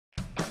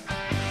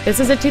This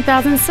is a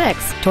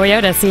 2006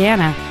 Toyota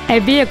Sienna, a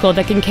vehicle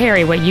that can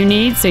carry what you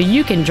need so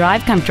you can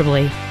drive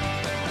comfortably.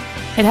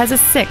 It has a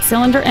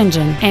 6-cylinder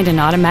engine and an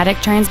automatic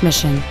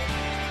transmission.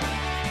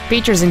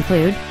 Features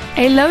include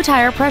a low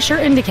tire pressure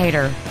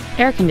indicator,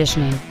 air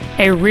conditioning,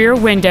 a rear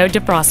window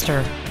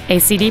defroster, a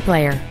CD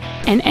player,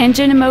 an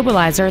engine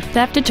immobilizer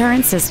theft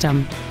deterrent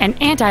system, an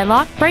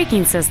anti-lock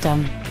braking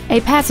system,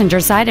 a passenger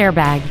side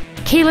airbag,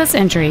 keyless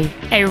entry,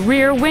 a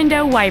rear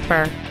window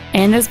wiper,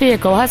 and this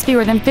vehicle has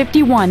fewer than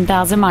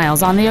 51,000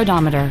 miles on the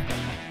odometer.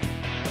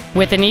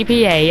 With an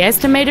EPA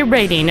estimated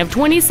rating of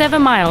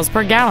 27 miles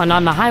per gallon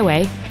on the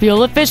highway,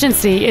 fuel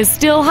efficiency is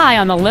still high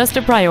on the list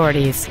of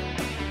priorities.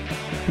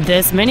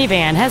 This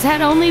minivan has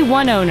had only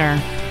one owner,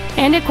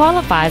 and it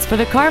qualifies for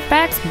the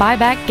Carfax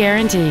buyback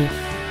guarantee.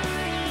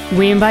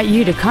 We invite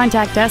you to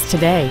contact us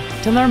today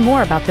to learn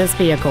more about this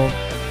vehicle.